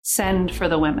Send for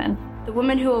the women. The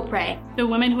women who will pray. The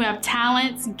women who have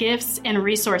talents, gifts, and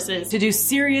resources to do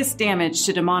serious damage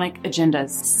to demonic agendas.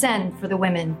 Send for the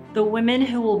women. The women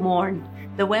who will mourn.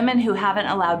 The women who haven't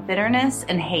allowed bitterness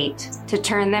and hate to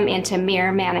turn them into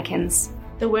mere mannequins.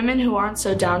 The women who aren't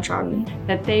so downtrodden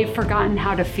that they've forgotten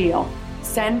how to feel.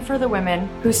 Send for the women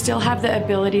who still have the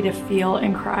ability to feel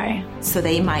and cry, so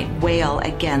they might wail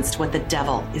against what the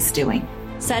devil is doing.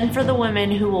 Send for the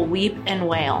women who will weep and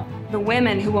wail. The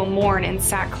women who will mourn in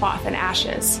sackcloth and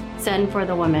ashes. Send for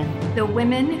the women. The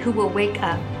women who will wake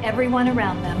up everyone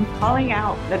around them, calling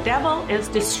out, "The devil is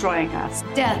destroying us.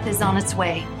 Death is on its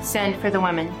way." Send for the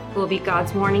women who will be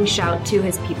God's warning shout to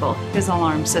his people. His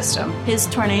alarm system. His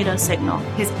tornado signal.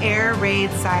 His air raid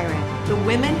siren. The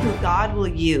women who God will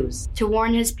use to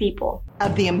warn his people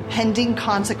of the impending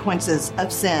consequences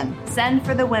of sin. Send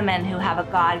for the women who have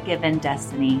a God-given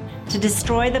destiny to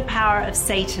destroy the power of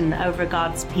Satan over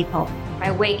God's people.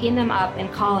 By waking them up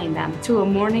and calling them to a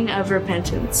morning of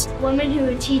repentance. Women who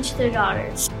would teach their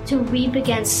daughters to weep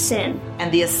against sin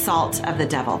and the assault of the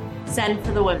devil. Send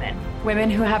for the women.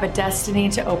 Women who have a destiny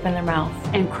to open their mouth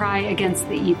and cry against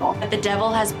the evil that the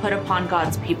devil has put upon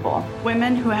God's people.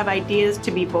 Women who have ideas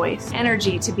to be voiced,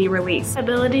 energy to be released,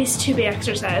 abilities to be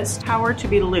exercised, power to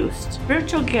be loosed,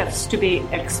 spiritual gifts to be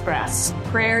expressed,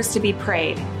 prayers to be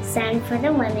prayed. Send for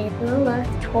the women who look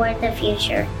toward the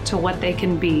future, to what they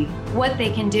can be, what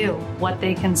they can do, what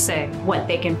they can say, what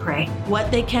they can pray,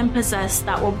 what they can possess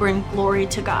that will bring glory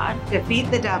to God, defeat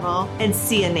the devil, and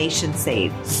see a nation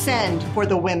saved. Send for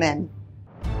the women.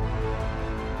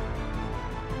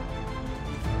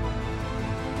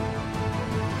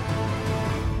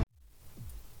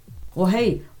 Well,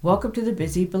 hey, welcome to the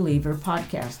Busy Believer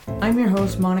podcast. I'm your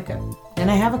host, Monica,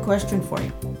 and I have a question for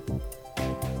you.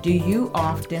 Do you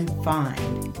often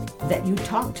find that you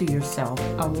talk to yourself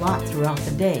a lot throughout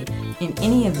the day in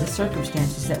any of the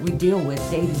circumstances that we deal with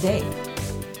day to day?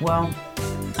 Well,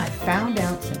 I found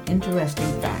out some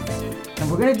interesting facts, and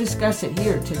we're going to discuss it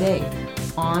here today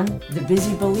on The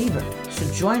Busy Believer. So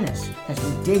join us as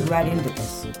we dig right into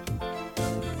this.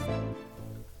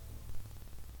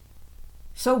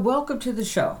 So welcome to the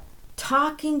show.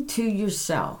 Talking to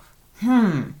yourself.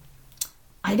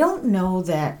 I don't know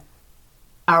that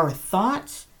our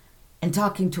thoughts and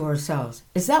talking to ourselves,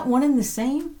 is that one and the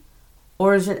same?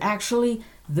 Or is it actually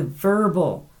the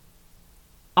verbal,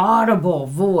 audible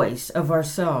voice of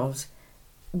ourselves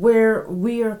where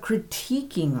we are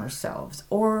critiquing ourselves,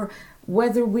 or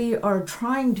whether we are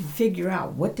trying to figure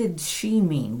out, what did she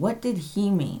mean? What did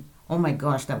he mean? Oh my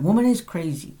gosh, that woman is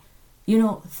crazy. You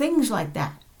know, things like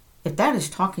that. If that is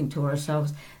talking to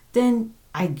ourselves, then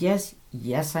I guess,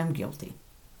 yes, I'm guilty.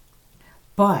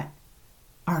 But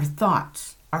our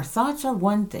thoughts are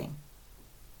one thing.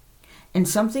 And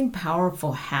something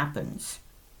powerful happens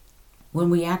when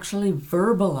we actually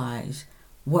verbalize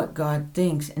what God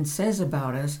thinks and says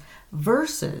about us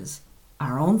versus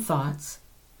our own thoughts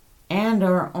and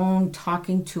our own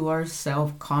talking to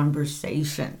ourselves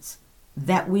conversations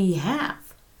that we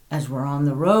have as we're on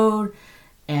the road,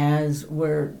 as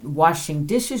we're washing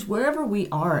dishes, wherever we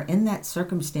are in that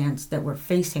circumstance that we're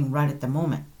facing right at the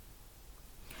moment.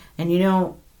 And you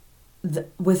know,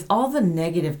 with all the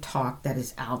negative talk that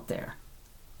is out there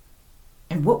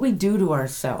and what we do to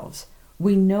ourselves,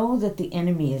 we know that the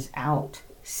enemy is out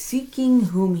seeking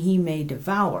whom he may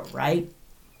devour, right?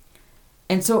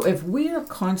 And so if we are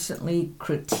constantly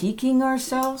critiquing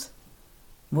ourselves,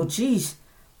 well, geez,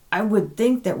 I would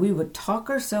think that we would talk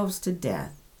ourselves to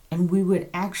death, and we would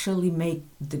actually make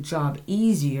the job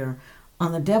easier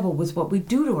on the devil with what we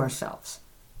do to ourselves.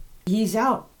 He's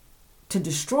out to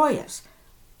destroy us,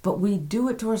 but we do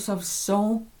it to ourselves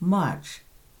so much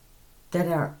that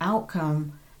our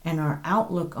outcome and our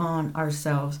outlook on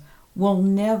ourselves will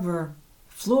never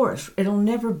flourish. It'll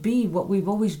never be what we've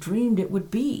always dreamed it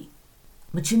would be.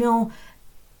 But you know,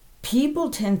 people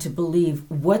tend to believe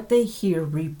what they hear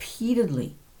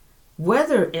repeatedly,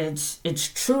 whether it's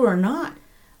true or not.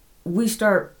 We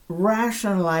start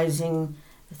rationalizing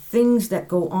things that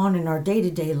go on in our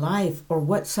day-to-day life, or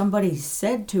what somebody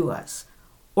said to us,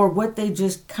 or what they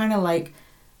just kind of like,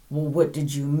 well, what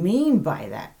did you mean by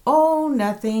that? Oh,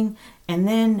 nothing. And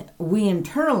then we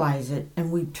internalize it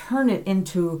and we turn it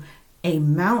into a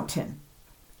mountain.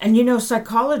 And you know,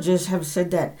 psychologists have said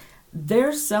that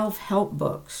their self-help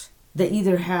books, they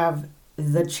either have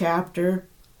the chapter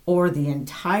or the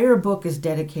entire book is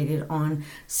dedicated on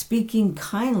speaking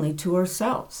kindly to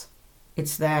ourselves.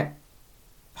 It's that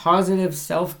positive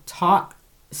self-talk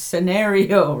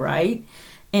scenario, right?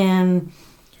 And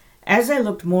as I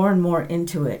looked more and more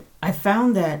into it, I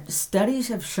found that studies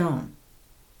have shown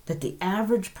that the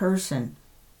average person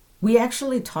We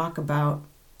actually talk about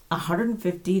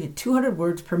 150 to 200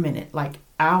 words per minute, like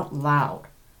out loud.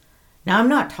 Now, I'm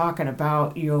not talking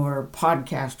about your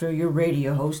podcaster, your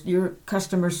radio host, your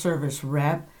customer service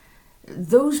rep.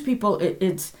 Those people,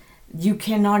 you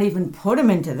cannot even put them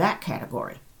into that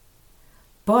category.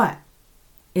 But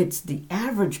it's the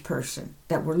average person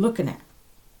that we're looking at.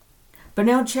 But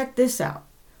now check this out.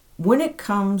 When it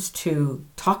comes to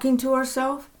talking to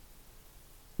ourselves,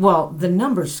 well, the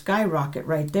numbers skyrocket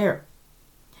right there.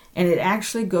 And it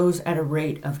actually goes at a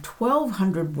rate of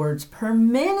 1,200 words per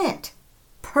minute.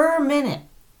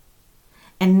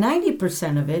 And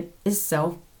 90% of it is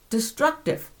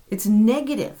self-destructive. It's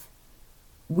negative.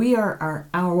 We are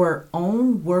our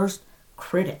own worst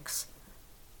critics.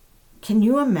 Can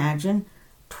you imagine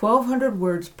 1,200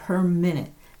 words per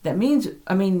minute? That means,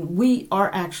 we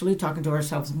are actually talking to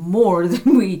ourselves more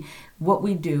than what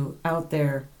we do out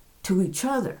there to each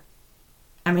other.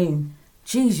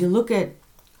 You look at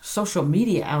social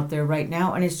media out there right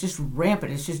now, and it's just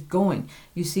rampant. It's just going.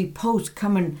 You see posts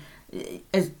coming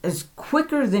as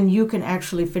quicker than you can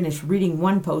actually finish reading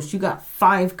one post. You got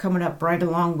 5 coming up right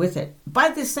along with it by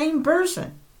the same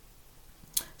person.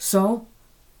 So,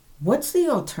 what's the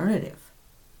alternative?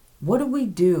 What do we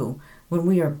do when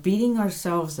we are beating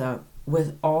ourselves up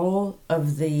with all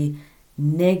of the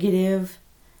negative,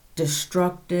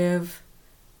 destructive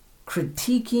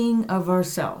critiquing of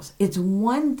ourselves? It's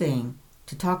one thing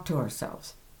to talk to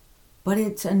ourselves, but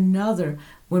it's another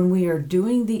when we are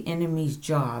doing the enemy's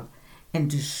job and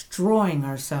destroying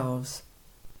ourselves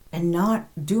and not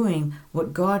doing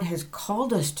what God has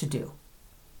called us to do.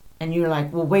 And you're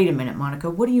like, well, wait a minute, Monica,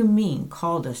 what do you mean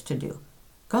called us to do?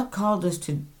 God called us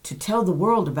to tell the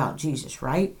world about Jesus,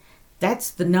 right? That's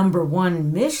the number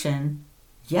one mission,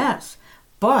 yes.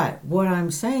 But what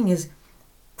I'm saying is,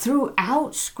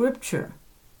 throughout Scripture,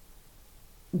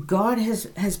 God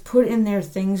has put in there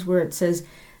things where it says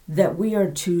that we are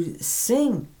to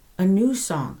sing a new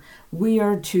song. We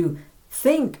are to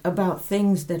think about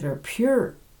things that are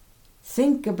pure.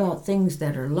 Think about things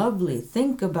that are lovely.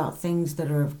 Think about things that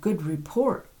are of good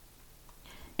report.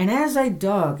 And as I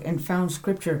dug and found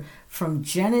Scripture from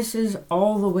Genesis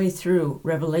all the way through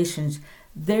Revelations,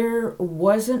 there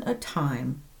wasn't a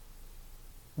time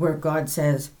where God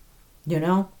says,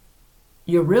 you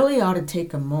really ought to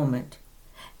take a moment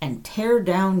and tear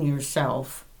down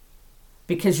yourself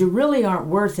because you really aren't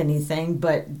worth anything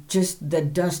but just the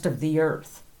dust of the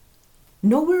earth.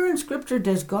 Nowhere in Scripture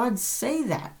does God say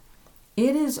that.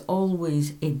 It is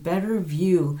always a better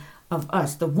view of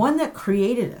us. The one that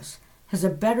created us has a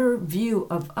better view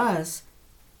of us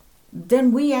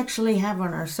than we actually have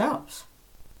on ourselves.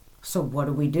 So what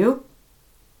do?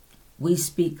 We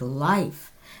speak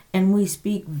life and we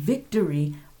speak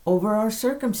victory over our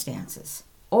circumstances,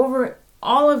 over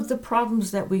all of the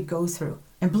problems that we go through.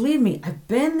 And believe me, I've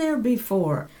been there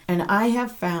before, and I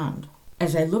have found,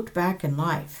 as I looked back in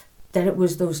life, that it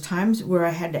was those times where I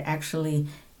had to actually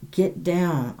get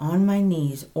down on my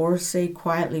knees or say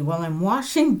quietly while I'm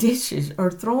washing dishes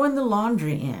or throwing the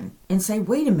laundry in and say,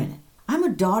 wait a minute, I'm a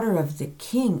daughter of the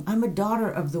King. I'm a daughter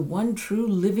of the one true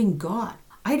living God.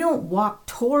 I don't walk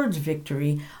towards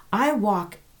victory. I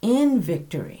walk in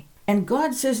victory. And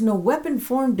God says, no weapon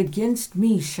formed against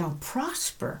me shall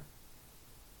prosper.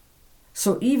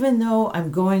 So even though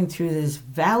I'm going through this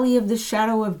valley of the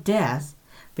shadow of death,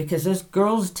 because us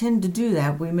girls tend to do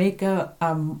that, we make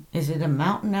is it a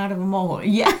mountain out of a molehill?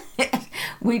 Yeah,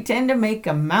 we tend to make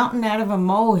a mountain out of a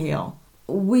molehill.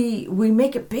 We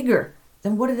make it bigger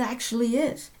than what it actually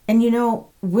is. And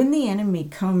when the enemy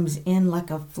comes in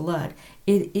like a flood,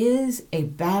 it is a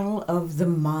battle of the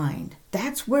mind.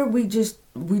 That's where we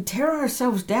tear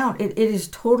ourselves down. It is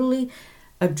totally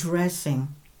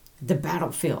addressing the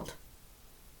battlefield.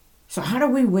 So how do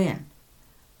we win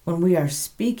when we are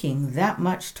speaking that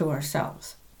much to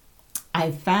ourselves?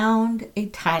 I found a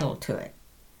title to it.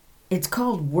 It's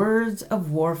called Words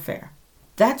of Warfare.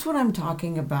 That's what I'm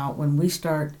talking about when we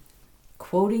start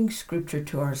quoting Scripture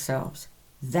to ourselves.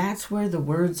 That's where the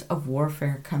words of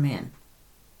warfare come in.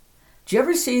 Do you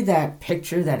ever see that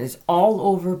picture that is all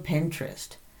over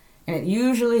Pinterest? And it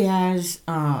usually has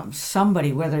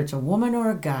somebody, whether it's a woman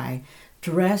or a guy,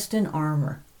 dressed in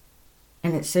armor.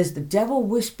 And it says, the devil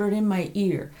whispered in my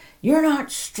ear, you're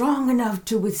not strong enough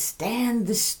to withstand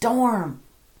the storm.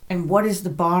 And what does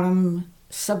the bottom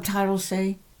subtitle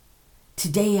say?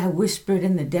 Today I whispered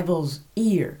in the devil's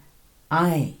ear,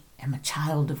 I am a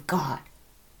child of God,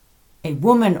 a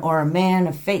woman or a man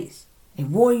of faith, a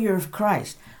warrior of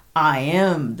Christ. I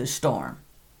am the storm.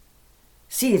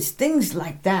 See, it's things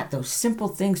like that, those simple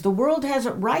things. The world has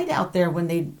it right out there when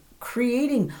they're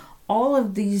creating all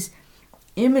of these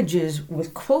images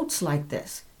with quotes like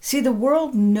this. See, the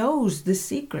world knows the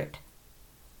secret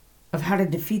of how to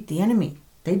defeat the enemy.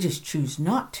 They just choose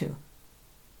not to.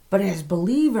 But as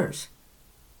believers,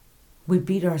 we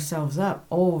beat ourselves up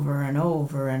over and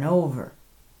over and over.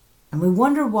 And we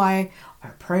wonder why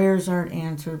our prayers aren't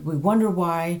answered. We wonder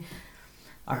why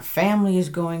our family is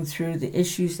going through the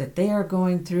issues that they are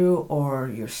going through, or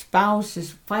your spouse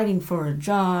is fighting for a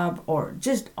job, or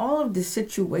just all of the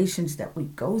situations that we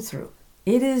go through.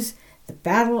 It is the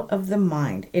battle of the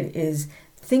mind. It is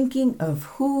thinking of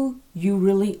who you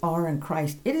really are in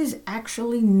Christ. It is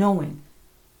actually knowing,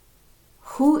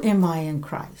 who am I in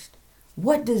Christ?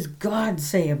 What does God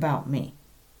say about me?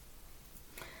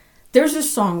 There's a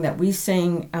song that we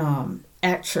sing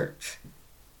at church.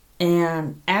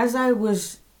 And as I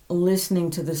was listening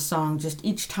to this song, just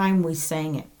each time we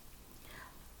sang it,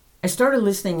 I started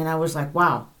listening and I was like,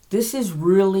 wow, this is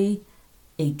really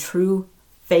a true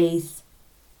faith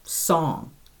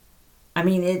song. I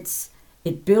mean,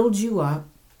 it builds you up.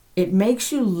 It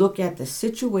makes you look at the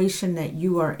situation that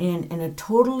you are in a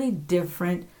totally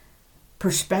different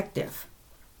perspective.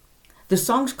 The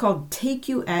song's called Take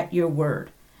You at Your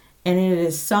Word, and it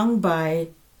is sung by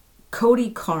Cody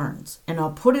Carnes, and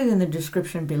I'll put it in the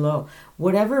description below.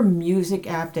 Whatever music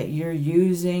app that you're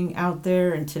using out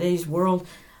there in today's world,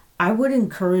 I would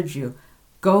encourage you,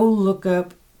 go look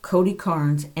up Cody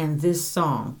Carnes and this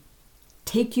song,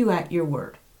 Take You at Your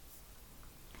Word.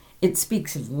 It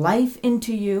speaks life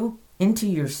into you, into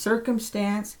your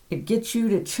circumstance. It gets you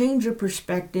to change your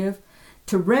perspective,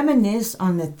 to reminisce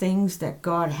on the things that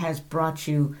God has brought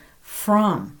you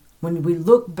from. When we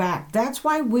look back, that's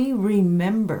why we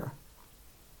remember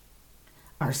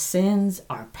our sins,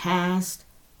 our past,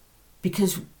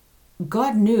 because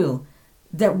God knew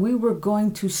that we were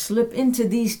going to slip into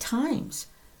these times.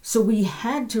 So we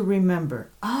had to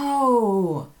remember,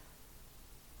 oh,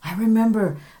 I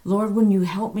remember, Lord, when you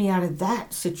helped me out of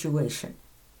that situation,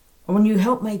 or when you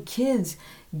helped my kids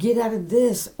get out of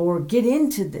this or get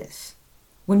into this,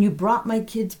 when you brought my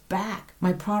kids back,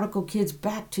 my prodigal kids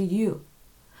back to you.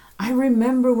 I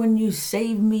remember when you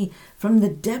saved me from the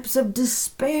depths of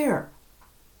despair.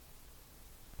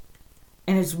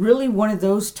 And it's really one of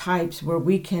those types where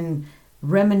we can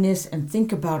reminisce and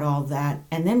think about all that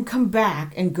and then come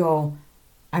back and go,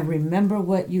 I remember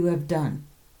what you have done.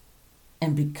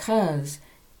 And because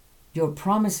your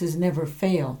promises never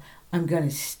fail, I'm going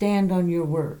to stand on your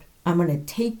word. I'm going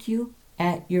to take you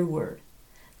at your word.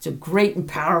 It's a great and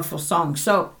powerful song.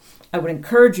 So I would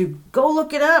encourage you, go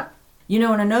look it up. You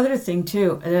know, and another thing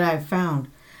too that I found,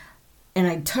 and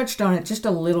I touched on it just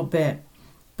a little bit,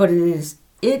 but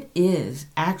it is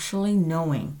actually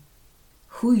knowing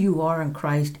who you are in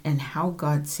Christ and how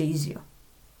God sees you.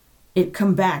 It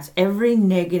combats every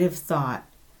negative thought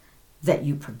that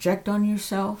you project on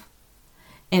yourself,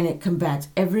 and it combats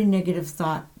every negative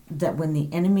thought that when the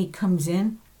enemy comes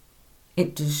in,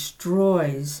 it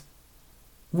destroys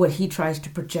what he tries to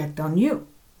project on you,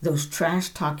 those trash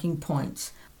talking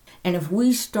points. And if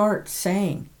we start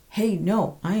saying, hey,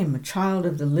 no, I am a child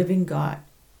of the living God,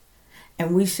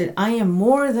 and we said, I am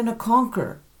more than a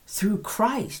conqueror through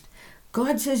Christ,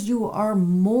 God says you are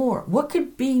more. What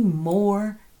could be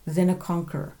more than a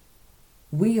conqueror?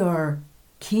 We are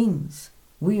kings.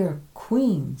 We are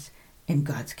queens in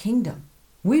God's kingdom.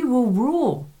 We will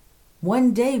rule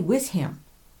one day with him.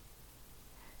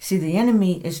 See, the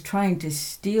enemy is trying to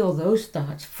steal those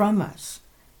thoughts from us.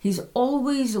 He's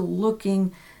always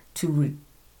looking to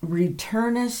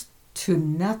return us to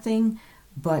nothing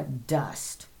but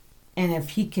dust. And if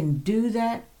he can do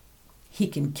that, he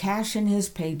can cash in his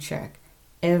paycheck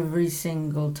every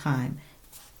single time.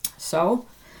 So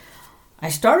I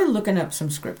started looking up some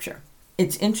scripture.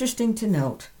 It's interesting to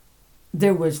note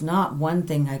there was not one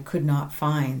thing I could not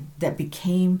find that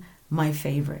became my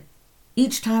favorite.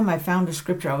 Each time I found a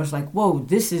scripture, I was like, whoa,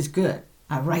 this is good.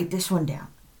 I'll write this one down.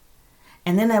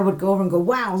 And then I would go over and go,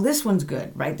 wow, this one's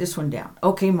good. Write this one down.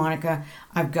 Okay, Monica,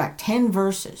 I've got 10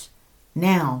 verses.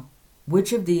 Now,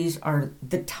 which of these are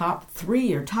the top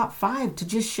 3 or top 5 to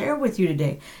just share with you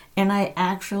today? And I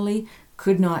actually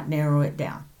could not narrow it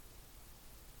down.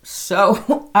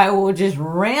 So I will just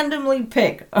randomly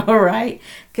pick, all right?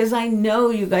 Because I know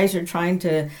you guys are trying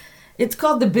to, it's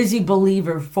called the busy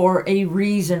believer for a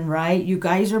reason, right? You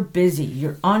guys are busy.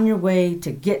 You're on your way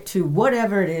to get to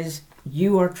whatever it is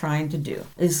you are trying to do.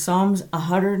 Is Psalms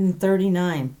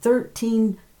 139,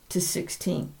 13 to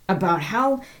 16, about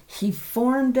how he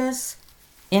formed us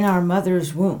in our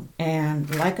mother's womb.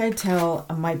 And like I tell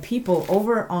my people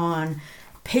over on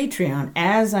Patreon,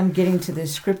 as I'm getting to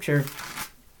this scripture,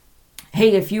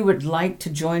 hey, if you would like to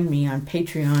join me on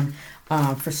Patreon,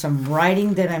 for some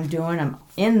writing that I'm doing. I'm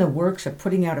in the works of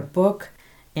putting out a book.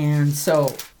 And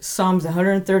so Psalms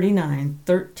 139,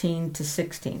 13 to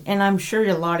 16. And I'm sure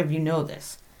a lot of you know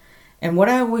this. And what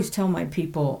I always tell my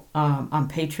people on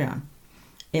Patreon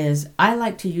is I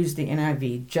like to use the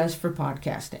NIV just for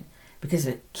podcasting because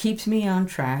it keeps me on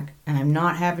track and I'm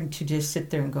not having to just sit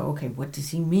there and go, okay, what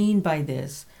does he mean by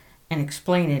this? And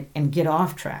explain it and get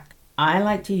off track. I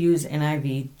like to use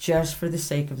NIV just for the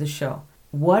sake of the show.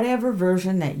 Whatever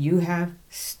version that you have,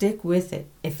 stick with it.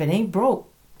 If it ain't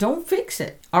broke, don't fix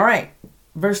it. All right,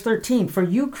 verse 13. For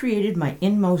you created my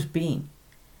inmost being.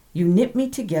 You knit me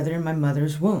together in my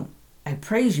mother's womb. I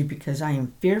praise you because I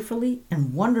am fearfully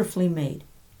and wonderfully made.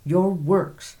 Your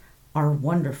works are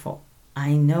wonderful.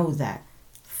 I know that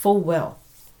full well.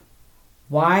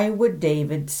 Why would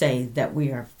David say that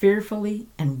we are fearfully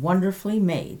and wonderfully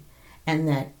made and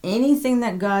that anything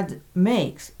that God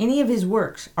makes, any of his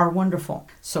works, are wonderful?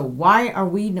 So why are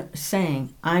we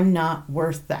saying I'm not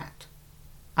worth that?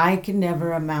 I can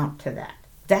never amount to that.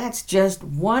 That's just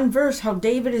one verse how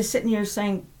David is sitting here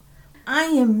saying, I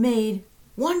am made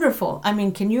wonderful. I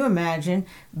mean, can you imagine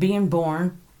being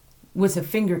born with a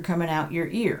finger coming out your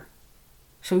ear?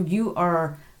 So you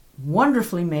are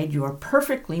wonderfully made. You are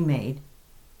perfectly made.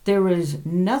 There is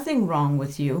nothing wrong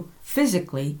with you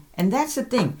physically. And that's the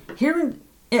thing.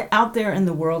 Out there in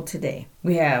the world today,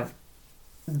 we have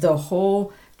the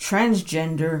whole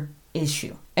transgender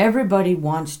issue. Everybody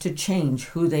wants to change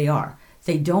who they are.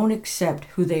 They don't accept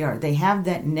who they are. They have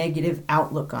that negative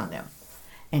outlook on them.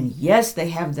 And yes, they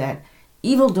have that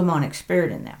evil demonic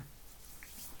spirit in them.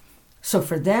 So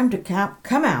for them to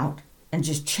come out and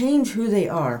just change who they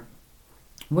are,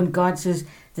 when God says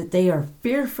that they are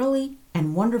fearfully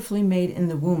and wonderfully made in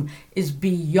the womb, is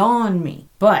beyond me.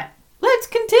 But let's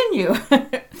continue.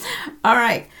 All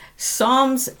right,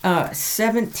 Psalms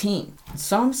 17.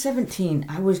 Psalm 17,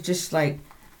 I was just like,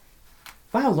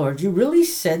 wow, Lord, you really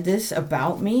said this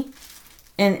about me?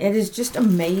 And it is just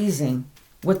amazing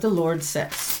what the Lord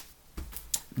says.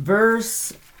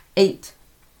 Verse 8.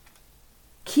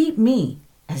 Keep me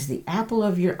as the apple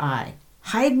of your eye.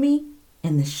 Hide me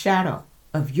in the shadow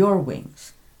of your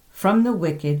wings from the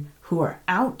wicked who are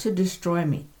out to destroy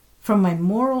me, from my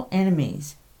mortal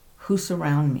enemies who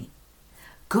surround me.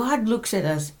 God looks at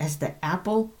us as the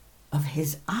apple of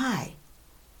his eye.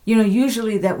 You know,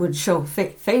 usually that would show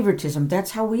favoritism.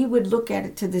 That's how we would look at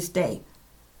it to this day.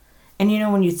 And you know,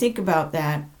 when you think about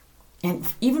that,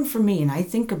 and even for me, and I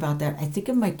think about that, I think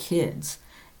of my kids,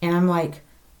 and I'm like,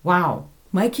 wow,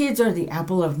 my kids are the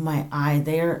apple of my eye.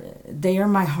 They are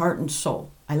my heart and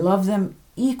soul. I love them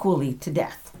equally to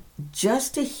death.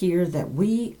 Just to hear that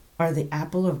we are the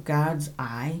apple of God's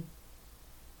eye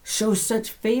shows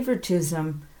such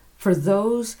favoritism for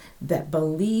those that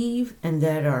believe and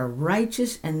that are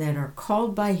righteous and that are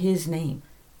called by his name.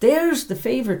 There's the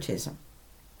favoritism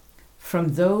from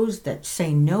those that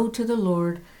say no to the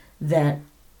Lord, that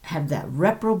have that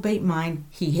reprobate mind.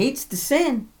 He hates the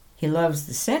sin. He loves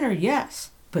the sinner,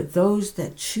 yes. But those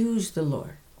that choose the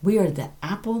Lord, we are the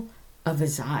apple of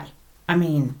his eye. I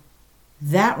mean,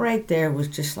 that right there was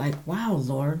just like, wow,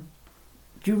 Lord,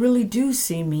 you really do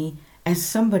see me as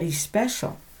somebody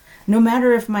special. No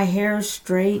matter if my hair is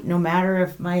straight, no matter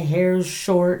if my hair is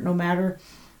short, no matter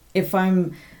if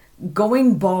I'm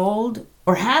going bald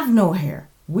or have no hair,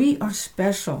 we are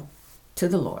special to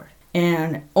the Lord.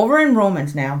 And over in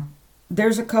Romans now,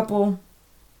 there's a couple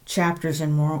chapters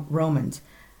in Romans,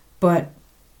 but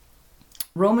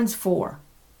Romans 4,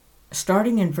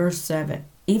 starting in verse 7,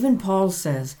 even Paul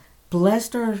says,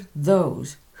 blessed are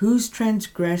those whose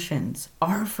transgressions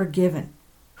are forgiven,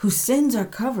 whose sins are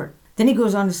covered. Then he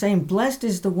goes on to say, blessed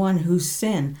is the one whose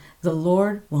sin the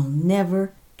Lord will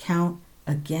never count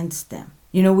against them.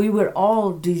 You know, we would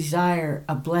all desire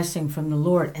a blessing from the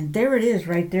Lord. And there it is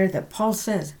right there that Paul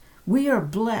says, we are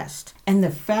blessed. And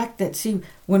the fact that, see,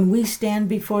 when we stand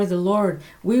before the Lord,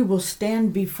 we will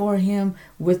stand before him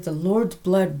with the Lord's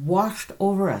blood washed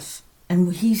over us.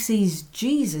 And he sees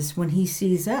Jesus when he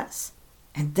sees us.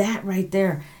 And that right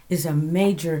there is a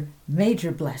major,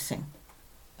 major blessing.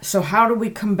 So how do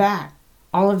we combat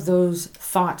all of those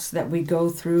thoughts that we go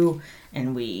through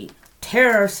and we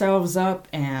tear ourselves up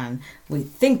and we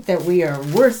think that we are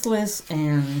worthless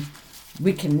and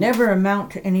we can never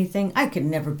amount to anything? I could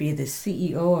never be the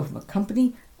CEO of a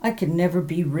company. I could never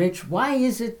be rich. Why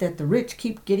is it that the rich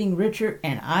keep getting richer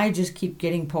and I just keep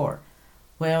getting poor?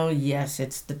 Well, yes,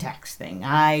 it's the tax thing.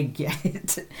 I get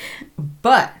it.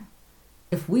 But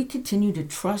if we continue to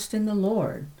trust in the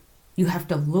Lord, you have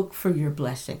to look for your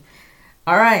blessing.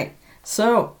 All right.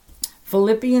 So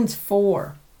Philippians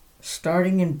 4,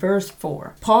 starting in verse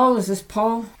 4. Paul, is this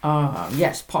Paul?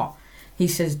 Yes, Paul. He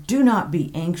says, do not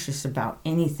be anxious about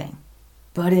anything,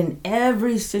 but in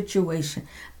every situation,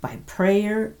 by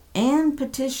prayer and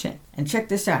petition. And check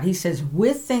this out. He says,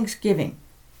 with thanksgiving,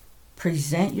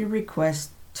 present your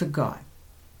requests to God,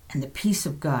 and the peace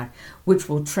of God, which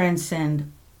will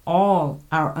transcend all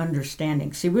our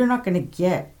understanding. See, we're not going to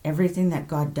get everything that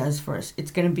God does for us.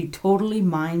 It's going to be totally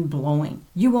mind-blowing.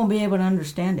 You won't be able to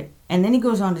understand it. And then he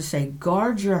goes on to say,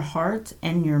 guard your hearts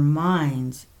and your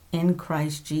minds in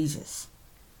Christ Jesus.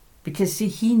 Because, see,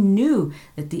 he knew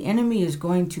that the enemy is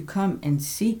going to come and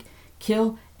seek,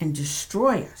 kill, and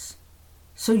destroy us.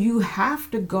 So you have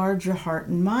to guard your heart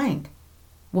and mind.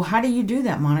 Well, how do you do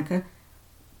that, Monica?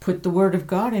 Put the word of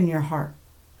God in your heart.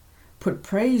 Put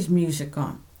praise music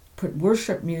on. Put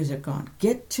worship music on.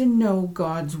 Get to know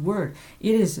God's word.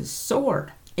 It is a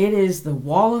sword. It is the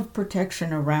wall of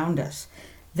protection around us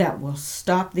that will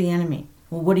stop the enemy.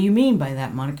 Well, what do you mean by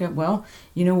that, Monica? Well,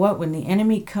 you know what? When the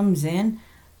enemy comes in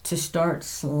to start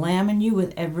slamming you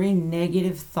with every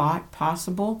negative thought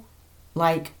possible,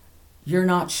 like you're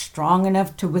not strong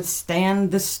enough to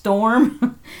withstand the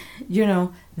storm,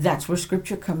 that's where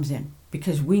scripture comes in.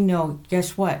 Because we know,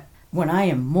 guess what? When I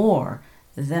am more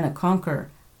than a conqueror,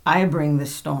 I bring the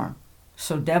storm.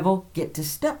 So devil, get to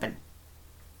stepping.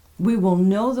 We will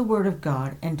know the word of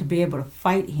God and to be able to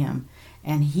fight him,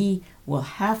 and he will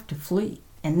have to flee.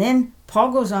 And then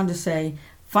Paul goes on to say,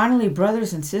 finally,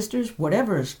 brothers and sisters,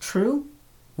 whatever is true,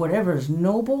 whatever is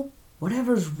noble,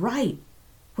 whatever is right,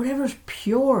 whatever is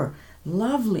pure,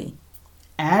 lovely,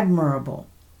 admirable,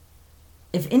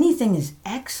 if anything is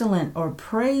excellent or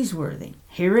praiseworthy,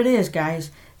 here it is,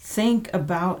 guys. Think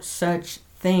about such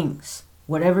things.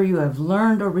 Whatever you have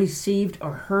learned or received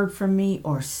or heard from me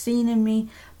or seen in me,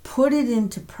 put it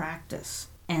into practice,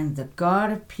 and the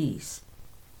God of peace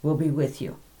will be with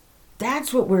you.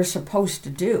 That's what we're supposed to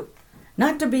do.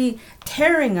 Not to be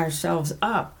tearing ourselves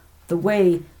up the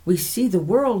way we see the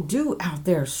world do out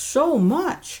there so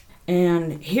much.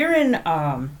 And here in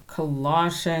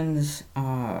Colossians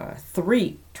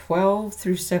 3:12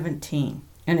 through 17,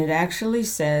 and it actually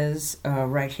says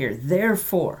right here,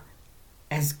 therefore,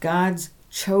 as God's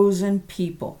chosen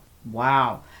people.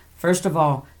 Wow. First of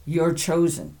all, you're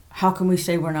chosen. How can we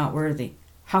say we're not worthy?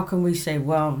 How can we say,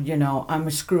 well, I'm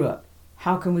a screw up?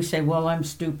 How can we say, well, I'm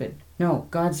stupid? No,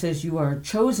 God says you are a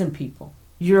chosen people.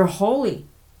 You're holy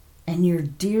and you're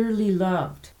dearly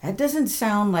loved. That doesn't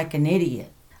sound like an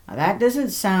idiot. That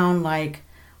doesn't sound like,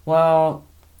 well,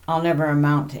 I'll never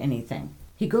amount to anything.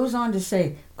 He goes on to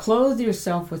say, clothe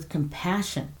yourself with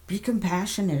compassion. Be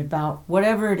compassionate about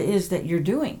whatever it is that you're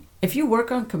doing. If you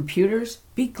work on computers,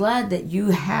 be glad that you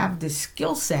have the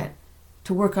skill set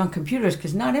to work on computers,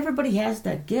 because not everybody has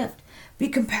that gift. Be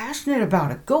compassionate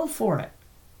about it. Go for it.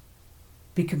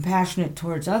 Be compassionate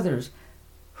towards others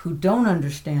who don't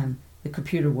understand the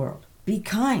computer world. Be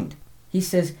kind. He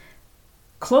says,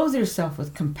 clothe yourself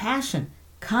with compassion,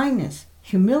 kindness,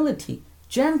 humility,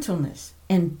 gentleness,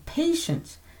 and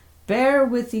patience. Bear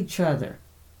with each other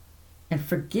and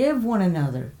forgive one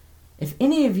another. If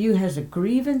any of you has a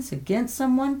grievance against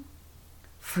someone,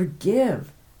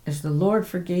 forgive as the Lord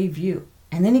forgave you.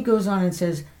 And then he goes on and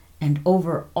says, and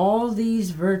over all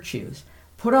these virtues,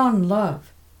 put on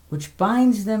love, which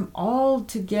binds them all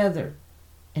together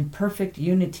in perfect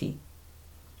unity.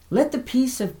 Let the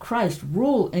peace of Christ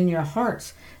rule in your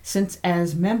hearts, since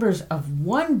as members of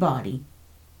one body,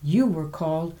 you were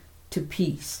called to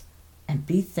peace, and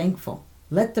be thankful.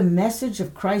 Let the message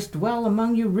of Christ dwell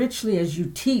among you richly as you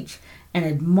teach and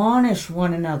admonish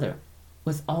one another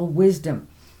with all wisdom,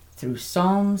 through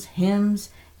psalms, hymns,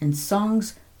 and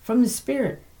songs from the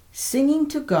Spirit, singing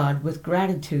to God with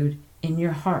gratitude in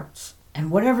your hearts. And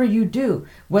whatever you do,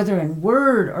 whether in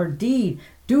word or deed,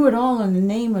 do it all in the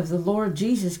name of the Lord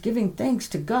Jesus, giving thanks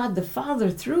to God the Father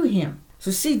through him.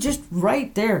 So see, just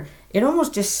right there, it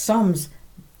almost just sums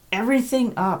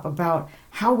everything up about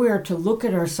how we are to look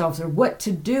at ourselves or what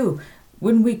to do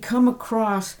when we come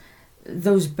across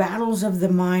those battles of the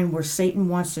mind where Satan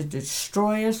wants to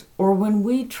destroy us, or when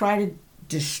we try to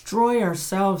destroy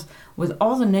ourselves with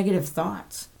all the negative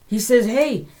thoughts. He says,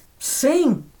 hey,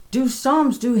 sing. Do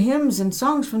psalms, do hymns and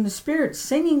songs from the Spirit,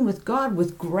 singing with God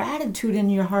with gratitude in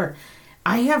your heart.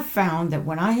 I have found that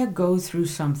when I go through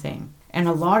something, and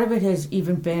a lot of it has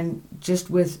even been just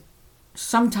with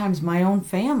sometimes my own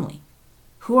family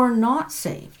who are not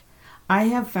saved, I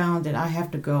have found that I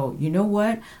have to go, you know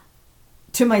what,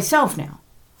 to myself now.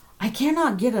 I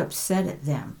cannot get upset at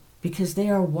them because they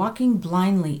are walking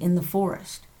blindly in the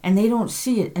forest. And they don't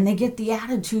see it, and they get the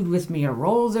attitude with me, or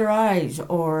roll their eyes,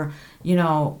 or,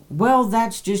 well,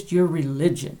 that's just your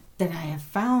religion. that I have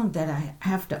found that I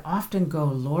have to often go,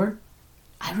 Lord,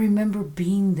 I remember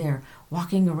being there,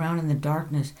 walking around in the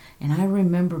darkness, and I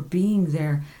remember being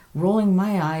there, rolling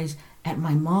my eyes at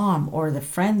my mom or the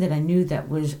friend that I knew that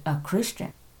was a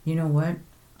Christian. You know what?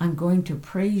 I'm going to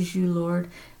praise you, Lord,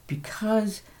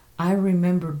 because I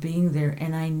remember being there,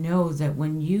 and I know that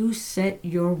when you set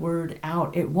your word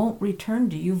out, it won't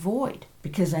return to you void,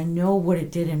 because I know what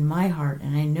it did in my heart,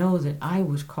 and I know that I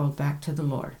was called back to the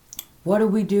Lord. What do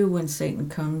we do when Satan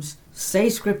comes? Say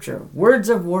scripture, words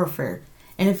of warfare.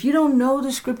 And if you don't know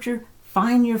the scripture,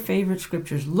 find your favorite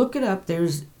scriptures. Look it up.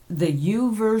 There's the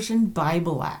YouVersion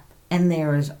Bible app, and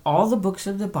there is all the books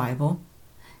of the Bible.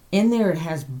 In there it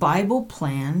has Bible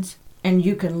plans, and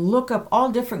you can look up all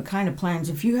different kind of plans.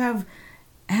 If you have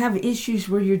issues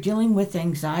where you're dealing with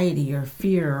anxiety or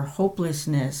fear or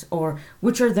hopelessness, or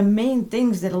which are the main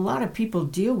things that a lot of people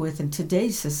deal with in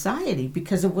today's society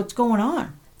because of what's going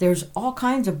on, there's all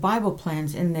kinds of Bible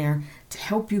plans in there to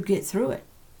help you get through it.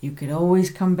 You could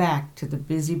always come back to the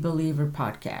Busy Believer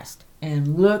podcast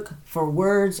and look for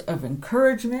words of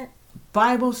encouragement,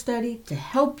 Bible study to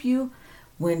help you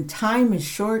when time is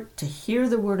short to hear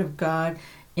the Word of God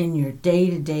in your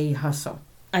day-to-day hustle.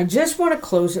 I just want to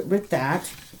close it with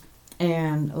that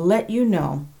and let you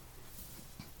know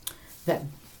that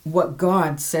what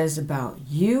God says about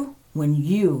you when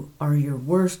you are your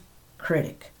worst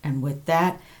critic. And with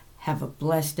that, have a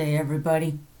blessed day,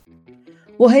 everybody.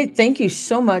 Well, hey, thank you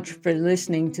so much for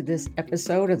listening to this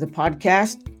episode of the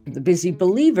podcast, The Busy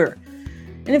Believer.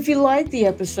 And if you like the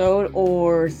episode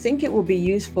or think it will be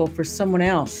useful for someone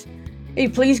else, hey,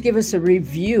 please give us a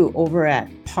review over at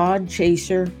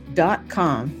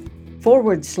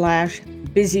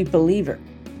podchaser.com/busybeliever.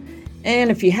 And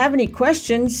if you have any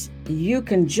questions, you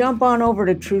can jump on over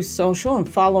to Truth Social and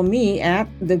follow me at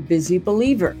The Busy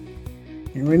Believer.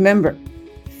 And remember,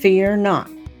 fear not,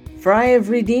 for I have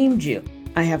redeemed you.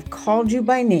 I have called you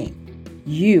by name.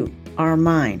 You are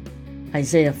mine.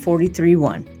 Isaiah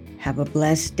 43:1. Have a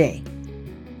blessed day.